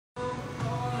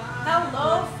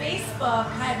Hello, Facebook.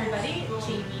 Hi, everybody.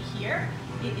 Jamie here.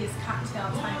 It is cocktail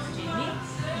time for Jamie,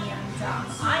 and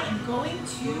I am going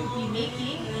to be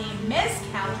making a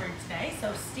mezcal drink today,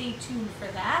 so stay tuned for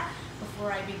that.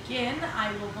 Before I begin,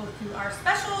 I will go through our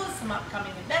specials, some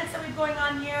upcoming events that we're going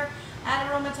on here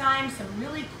at Aroma Thyme, some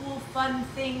really cool, fun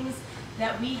things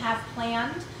that we have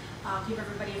planned. I'll give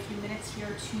everybody a few minutes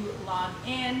here to log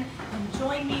in and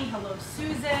join me. Hello,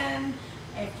 Susan.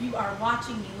 If you are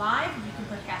watching me live, you can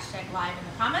put hashtag live in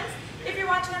the comments. If you're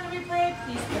watching on the replay,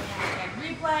 please put hashtag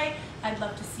replay. I'd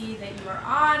love to see that you are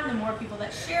on. The more people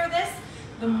that share this,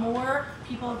 the more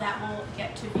people that will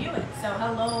get to view it. So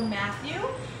hello, Matthew.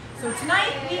 So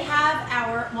tonight we have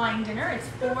our wine dinner. It's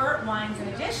 4 wines in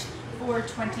a dish for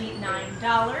 $29.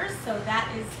 So that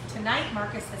is tonight.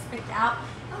 Marcus has picked out,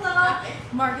 hello.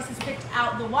 Marcus has picked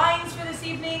out the wines for this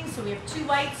evening. So we have 2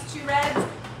 whites, 2 reds.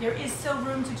 There is still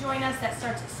room to join us. That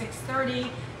starts at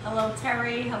 6:30. Hello,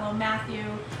 Terry. Hello, Matthew.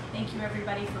 Thank you,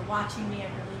 everybody, for watching me. I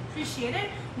really appreciate it.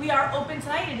 We are open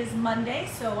tonight. It is Monday,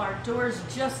 so our doors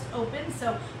just opened.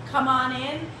 So come on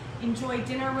in. Enjoy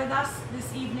dinner with us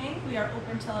this evening. We are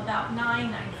open till about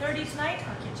 9:30 tonight.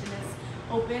 Our kitchen is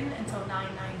open until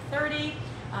 9:30.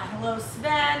 Hello,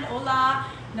 Sven. Hola.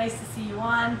 Nice to see you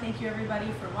on. Thank you,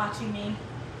 everybody, for watching me.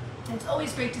 It's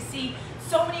always great to see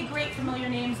so many great familiar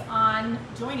names on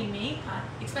joining me,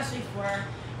 especially for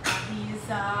these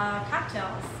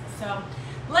cocktails. So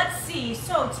let's see.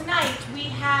 So tonight we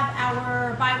have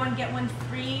our buy one get one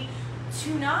free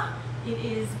tuna. It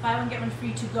is buy one get one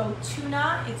free to go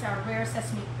tuna. It's our rare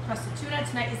sesame crusted tuna.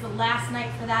 Tonight is the last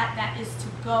night for that. That is to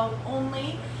go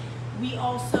only. We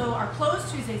also are closed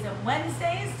Tuesdays and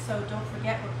Wednesdays, so don't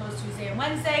forget we're closed Tuesday and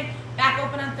Wednesday. Back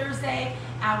open on Thursday.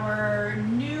 Our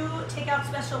new takeout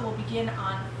special will begin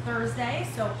on Thursday,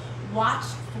 so watch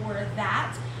for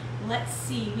that. Let's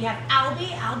see, we have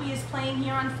Albie. Albie is playing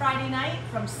here on Friday night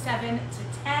from 7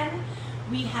 to 10.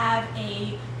 We have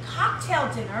a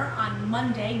cocktail dinner on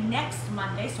Monday, next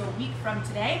Monday, so a week from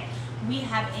today. We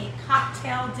have a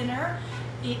cocktail dinner.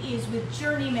 It is with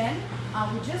Journeyman.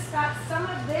 We just got some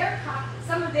of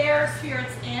their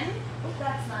spirits in. Oh,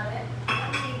 that's not it.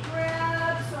 Let me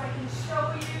grab so I can show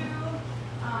you.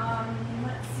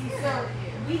 Let's see. So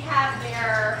we have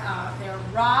their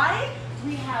rye.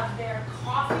 We have their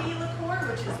coffee liqueur,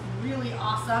 which is really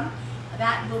awesome.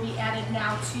 That will be added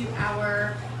now to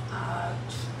our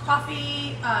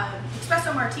coffee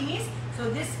espresso martinis. So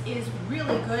this is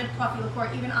really good coffee liqueur,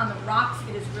 even on the rocks,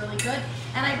 it is really good.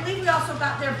 And I believe we also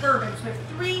got their bourbons. We have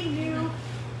 3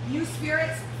 new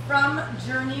spirits from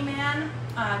Journeyman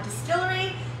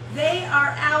Distillery. They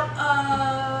are out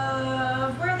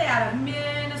of, where are they out of?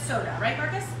 Minnesota, right,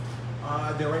 Marcus?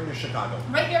 They're right near Chicago.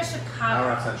 Right near Chicago.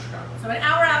 An hour outside of Chicago. So an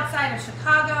hour outside of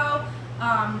Chicago.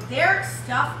 Their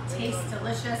stuff tastes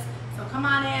delicious. So come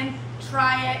on in,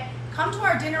 try it. Come to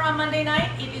our dinner on Monday night.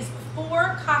 It is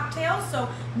 4 cocktails, so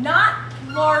not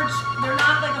large, they're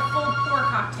not like a full pour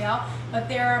cocktail, but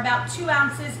they're about 2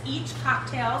 ounces each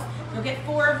cocktails. You'll get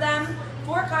 4 of them,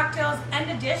 4 cocktails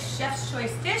and a dish, chef's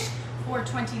choice dish for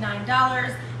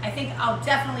 $29. I think I'll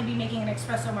definitely be making an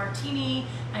espresso martini.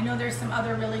 I know there's some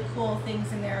other really cool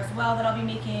things in there as well that I'll be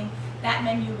making. That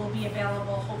menu will be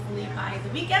available hopefully by the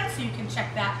weekend, so you can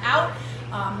check that out.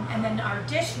 And then our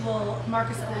dish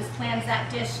Marcus always plans that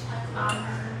dish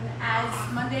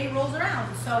as Monday rolls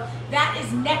around. So that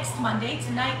is next Monday.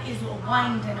 Tonight is a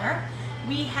wine dinner.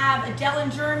 We have Adele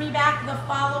and Jeremy back the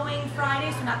following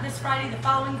Friday, so not this Friday, the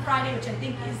following Friday, which I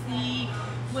think is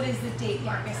what is the date,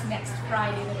 Marcus? Next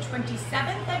Friday, the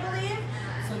 27th, I believe.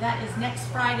 So that is next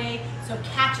Friday. So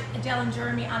catch Adele and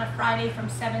Jeremy on a Friday from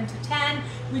 7 to 10.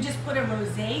 We just put a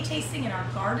rosé tasting in our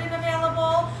garden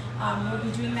available. We'll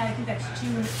be doing that, I think that's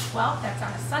June 12th. That's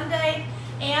on a Sunday.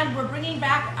 And we're bringing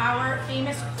back our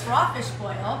famous crawfish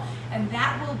boil, and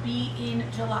that will be in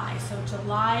July. So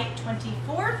July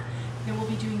 24th, then we'll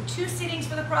be doing 2 seatings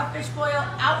for the crawfish boil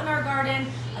out in our garden,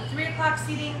 a 3 o'clock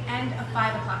seating and a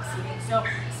 5 o'clock seating. So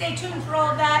stay tuned for all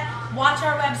of that. Watch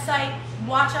our website,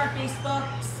 watch our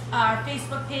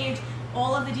Facebook page.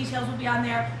 All of the details will be on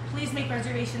there. Please make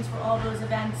reservations for all of those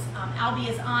events. Albie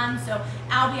is on, so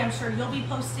Albie, I'm sure you'll be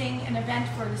posting an event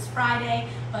for this Friday,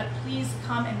 but please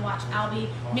come and watch Albie.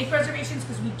 Make reservations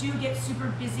because we do get super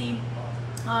busy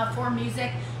for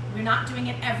music. We're not doing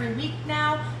it every week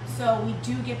now, so we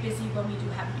do get busy when we do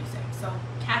have music. So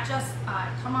catch us,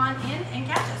 come on in and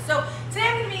catch us. So today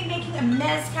I'm going to be making a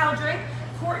mezcal drink.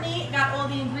 Courtney got all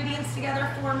the ingredients together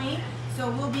for me. So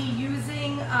we'll be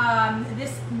using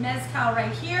this mezcal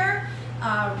right here,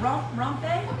 Rompe,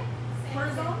 Rompe,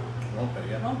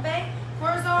 yeah. Rompe.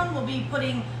 Corazon, we'll be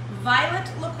putting violet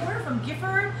liqueur from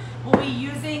Gifford. we'll be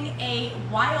using a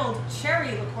wild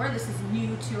cherry liqueur. This is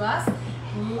new to us.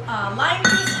 Lime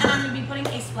juice, and I'm going to be putting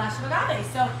a splash of agave.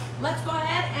 So let's go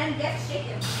ahead and get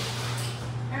shaken.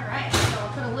 All right, so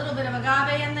I'll put a little bit of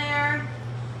agave in there.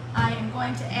 I am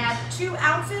going to add 2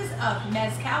 ounces of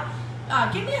mezcal.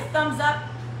 Give me a thumbs up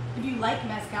if you like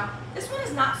mezcal. This one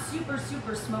is not super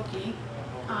smoky.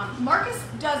 Marcus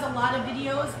does a lot of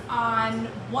videos on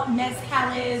what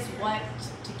mezcal is, what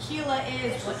tequila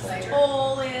is, what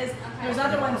Sotol is. There's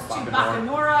other ones too,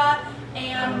 Bacanora,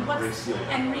 and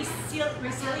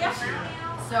Ricilia.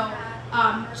 So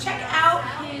check out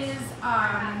his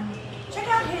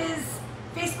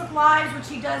Facebook Lives, which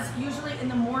he does usually in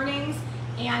the mornings,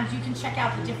 and you can check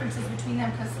out the differences between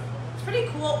them because it's pretty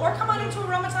cool. Or come on into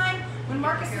Aroma Thyme when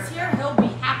Marcus is here; he'll be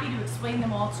happy to explain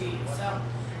them all to you. So.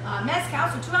 Mezcal,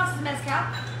 so 2 ounces of mezcal,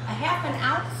 a half an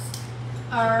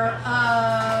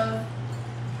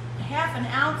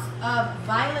ounce of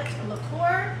violet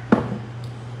liqueur,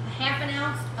 a half an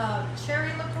ounce of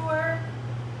cherry liqueur,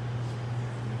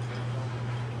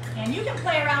 and you can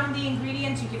play around with the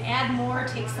ingredients. You can add more,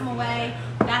 take some away.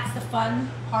 That's the fun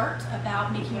part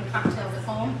about making your cocktails at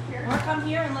home. Or come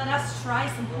here and let us try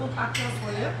some cool cocktails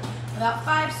for you. About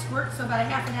 5 squirts, so about a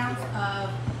half an ounce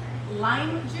of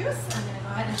lime juice. I'm going to go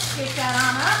ahead and shake that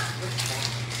on up.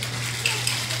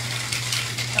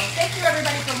 So thank you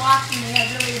everybody for watching me. I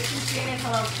really appreciate it.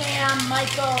 Hello Pam,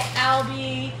 Michael,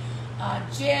 Albie,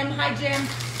 Jim. Hi Jim.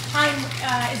 Hi,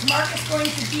 is Marcus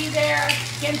going to be there?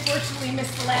 He unfortunately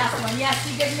missed the last one. Yes,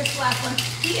 he did miss the last one.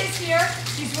 He is here.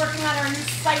 He's working on our new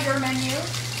cider menu.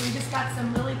 So we just got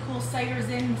some really cool ciders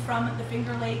in from the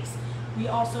Finger Lakes. We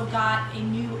also got a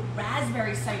new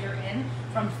raspberry cider in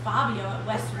from Fabio at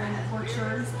West Wind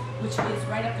Orchards, which is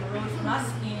right up the road from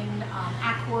us in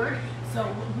Accord.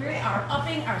 So we are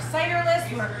upping our cider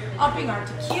list, we're upping our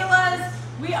tequilas.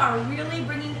 We are really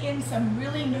bringing in some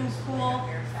really new, cool,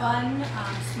 fun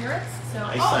spirits. So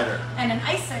Ice cider. And an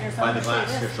ice cider. So By the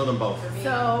glass. Here, show them both.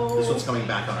 So this one's coming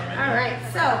back on our menu. All right.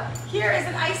 So here is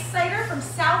an ice cider from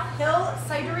South Hill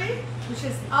Cidery, which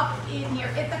is up near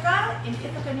Ithaca, in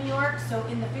Ithaca, New York. So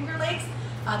in the Finger Lakes.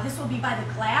 This will be by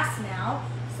the glass now.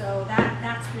 So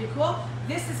that's pretty cool.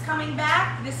 This is coming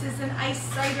back. This is an ice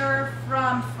cider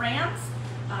from France.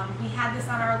 We had this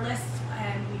on our list,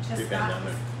 and we just got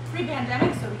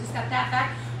pre-pandemic, so we just got that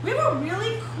back. We have a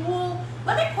really cool.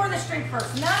 Let me pour this drink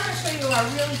first, and then I'm going to show you our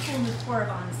really cool new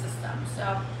pour-on system.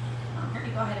 So let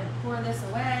me go ahead and pour this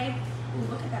away. Ooh,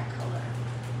 look at that color.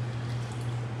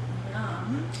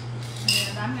 Yum.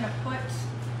 And I'm going to put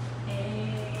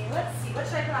a. Let's see. What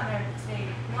should I put on there today?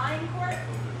 Lime quart.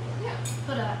 Yeah.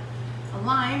 Put a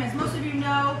lime. As most of you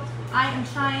know, I am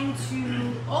trying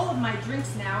to, all of my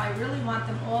drinks now, I really want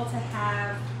them all to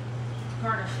have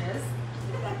garnishes.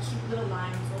 Look at that cute little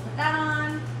lime. So we'll put that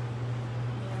on. And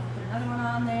put another one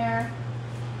on there.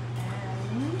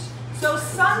 And so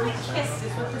Sunkissed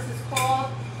is what this is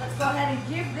called. Let's go ahead and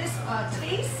give this a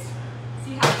taste.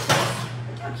 See how it tastes.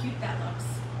 Look how cute that looks.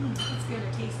 Let's give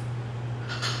it a taste.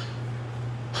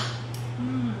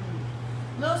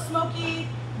 A little smoky,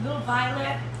 a little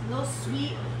violet, a little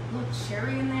sweet, a little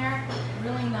cherry in there.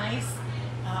 Really nice.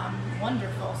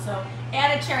 Wonderful. So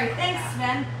add a cherry. Thanks,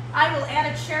 Sven. I will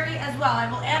add a cherry as well. I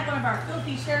will add one of our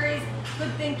filthy cherries.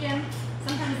 Good thinking.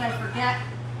 Sometimes I forget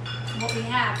what we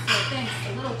have. So thanks.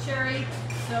 A little cherry.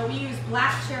 So we use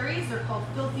black cherries. They're called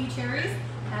filthy cherries.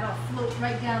 That'll float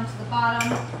right down to the bottom.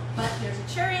 But there's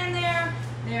a cherry in there.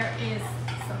 There is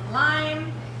some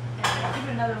lime. And I'll give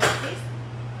it another little taste.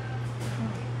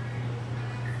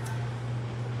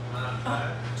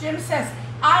 Jim says,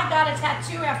 I got a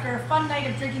tattoo after a fun night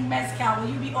of drinking mezcal.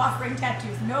 Will you be offering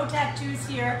tattoos? No tattoos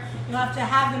here. You'll have to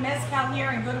have the mezcal here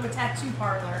and go to a tattoo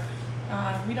parlor.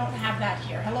 We don't have that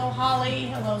here. Hello, Holly.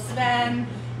 Hello, Sven.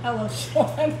 Hello,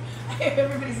 Sean.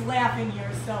 Everybody's laughing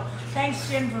here. So thanks,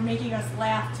 Jim, for making us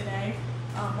laugh today.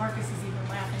 Marcus is even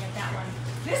laughing at that one.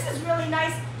 This is really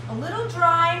nice. A little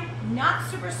dry, not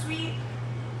super sweet.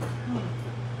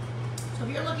 So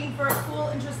if you're looking for a cool,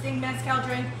 interesting mezcal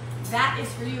drink, that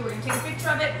is for you. We're going to take a picture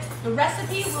of it. The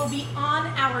recipe will be on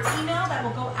our email that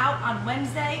will go out on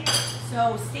Wednesday.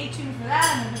 So stay tuned for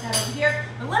that. I'm going to put that over here.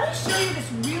 But let me show you this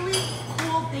really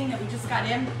cool thing that we just got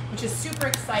in, which is super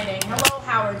exciting. Hello,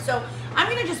 Howard. So I'm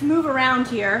going to just move around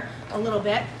here a little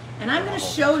bit, and I'm going to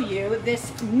show you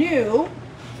this new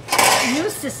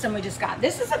system we just got.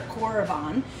 This is a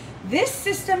Coravon. This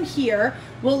system here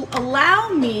will allow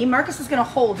me, Marcus is going to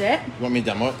hold it. You want me to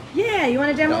demo it? Yeah, you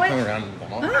want to demo it? Come around and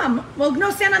demo it. Well,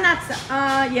 no, stand on that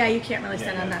side. Yeah, you can't really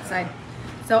stand on that side.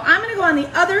 So I'm gonna go on the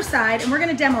other side and we're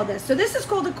gonna demo this. So this is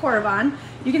called a Coravon.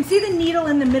 You can see the needle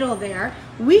in the middle there.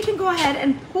 We can go ahead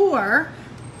and pour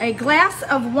a glass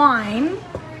of wine,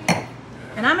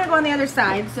 and I'm gonna go on the other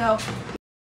side. So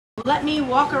let me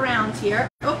walk around here.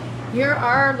 Oh, here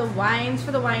are the wines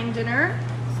for the wine dinner.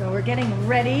 So we're getting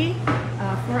ready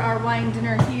for our wine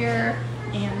dinner here.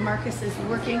 And Marcus is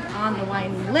working on the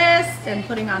wine list and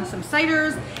putting on some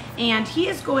ciders. And he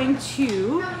is going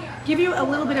to give you a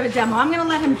little bit of a demo. I'm gonna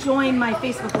let him join my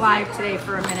Facebook Live today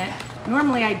for a minute.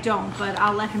 Normally I don't, but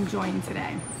I'll let him join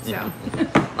today. So.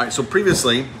 All right, so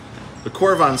previously, the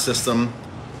Coravon system,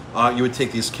 you would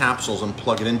take these capsules and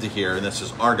plug it into here, and this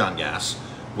is argon gas,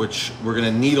 which we're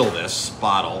gonna needle this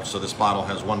bottle. So this bottle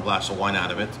has 1 glass of wine out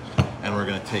of it, and we're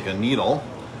gonna take a needle,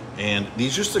 and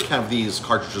these used to have these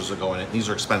cartridges that go in it. These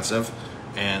are expensive,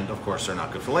 and of course they're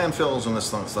not good for landfills and this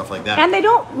stuff like that. And they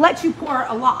don't let you pour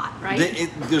a lot, right?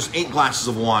 There's 8 glasses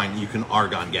of wine you can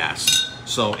argon gas.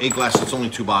 So 8 glasses, it's only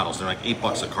 2 bottles. They're like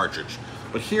 $8 a cartridge.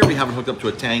 But here we have it hooked up to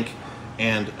a tank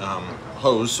and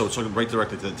hose, so it's hooked right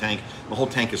directly to the tank. The whole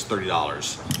tank is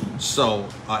 $30. So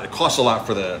it costs a lot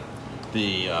for the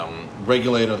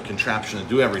regulator, the contraption to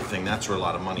do everything. That's where a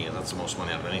lot of money is. That's the most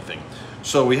money out of anything.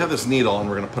 So we have this needle and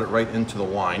we're gonna put it right into the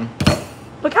wine.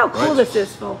 Look how cool this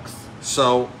is, folks.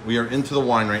 So we are into the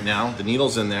wine right now. The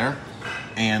needle's in there,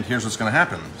 and here's what's gonna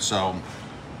happen. So,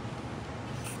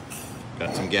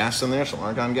 got some gas in there, some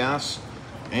argon gas,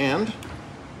 and,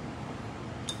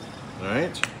 all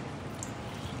right,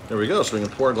 there we go. So we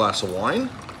can pour a glass of wine.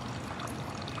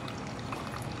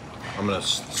 I'm gonna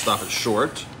stop it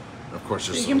short. Of course,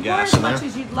 there's some gas in there. You can pour as much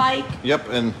as you'd like. Yep,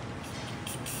 and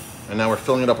now we're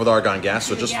filling it up with argon gas,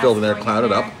 so it just filled in there,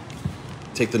 clouded up.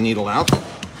 Take the needle out.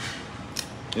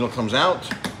 Needle comes out.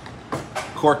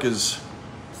 Cork is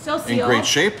still in great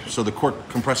shape, so the cork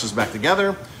compresses back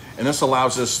together, and this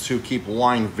allows us to keep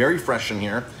wine very fresh in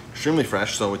here, extremely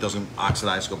fresh, so it doesn't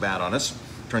oxidize, go bad on us,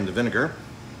 turn to vinegar.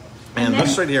 And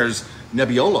this right here is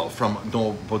Nebbiolo from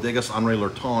Bodegas Henri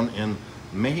Lurton in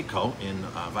Mexico, in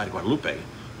Valle de Guadalupe,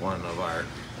 one of our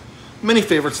many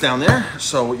favorites down there.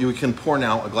 So you can pour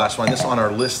now a glass of wine. This on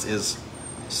our list is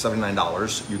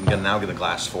 $79. You can now get a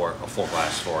full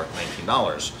glass for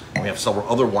 $19. And we have several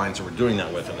other wines that we're doing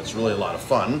that with, and it's really a lot of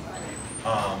fun.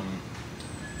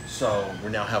 So we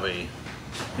now have a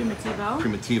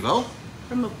Primitivo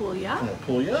from Apulia.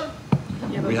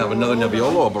 We have another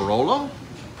Nebbiolo, a Barolo.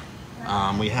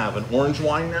 We have an orange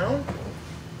wine now.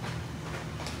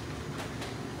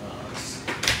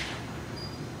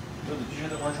 Did you have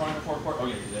the orange wine before? Oh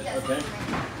yeah, you did. Yes. Okay.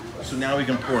 So now we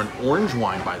can pour an orange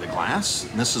wine by the glass.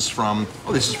 And this is from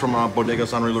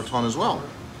Bodegas Henri Lurton as well.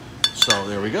 So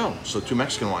there we go. So 2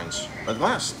 Mexican wines by the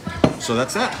glass. So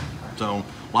that's that. So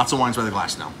lots of wines by the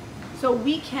glass now. So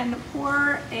we can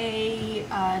pour a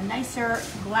nicer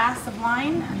glass of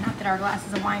wine. Not that our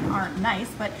glasses of wine aren't nice,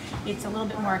 but it's a little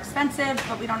bit more expensive,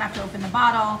 but we don't have to open the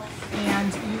bottle,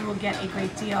 and you will get a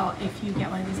great deal if you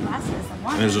get one of these glasses of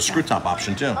wine. And there's a screw top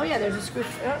option too. Oh yeah, there's a screw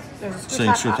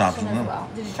top option as well.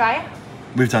 Did you try it?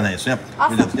 We've done that, yep.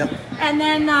 Awesome. We did, yep. And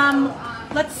then,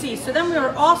 let's see. So then we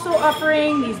were also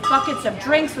offering these buckets of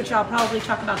drinks, which I'll probably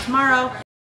talk about tomorrow.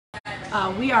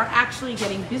 We are actually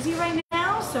getting busy right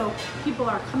now, so people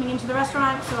are coming into the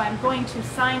restaurant, so I'm going to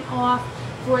sign off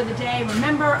for the day.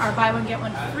 Remember, our buy one, get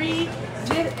one free.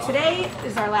 Today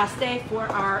is our last day for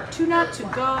our tuna to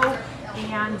go.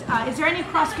 And is there any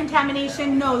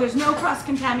cross-contamination? No, there's no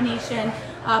cross-contamination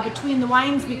between the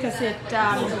wines because it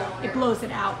blows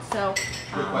it out. So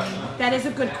that is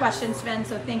a good question, Sven,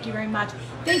 so thank you very much.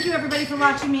 Thank you everybody for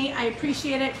watching me. I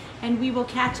appreciate it, and we will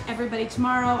catch everybody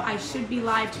tomorrow. I should be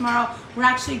live tomorrow. We're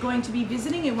actually going to be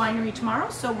visiting a winery tomorrow,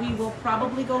 so we will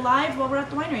probably go live while we're at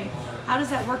the winery. How does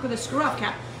that work with a screw-off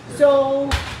cap? So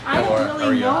I don't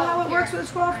really know how it works with a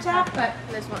screw-off tap, but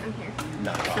there's one in here.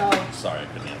 No, sorry, I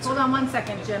couldn't answer. Hold on one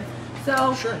second, Jim.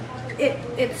 So sure.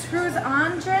 It screws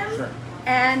on, Jim, sure.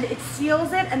 And it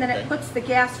seals it, and then it puts the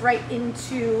gas right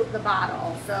into the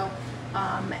bottle. So,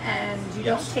 and you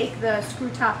don't take the screw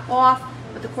top off,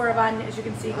 but the Coravon, as you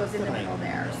can see, goes in the middle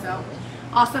there. So,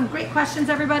 awesome, great questions,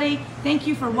 everybody. Thank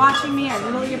you for watching me. I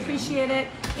really appreciate it,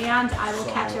 and I will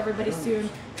catch everybody soon.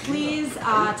 Please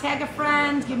tag a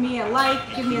friend, give me a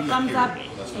like, give me a thumbs up,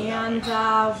 and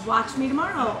watch me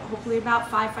tomorrow, hopefully about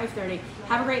 5:30.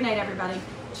 Have a great night, everybody.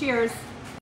 Cheers.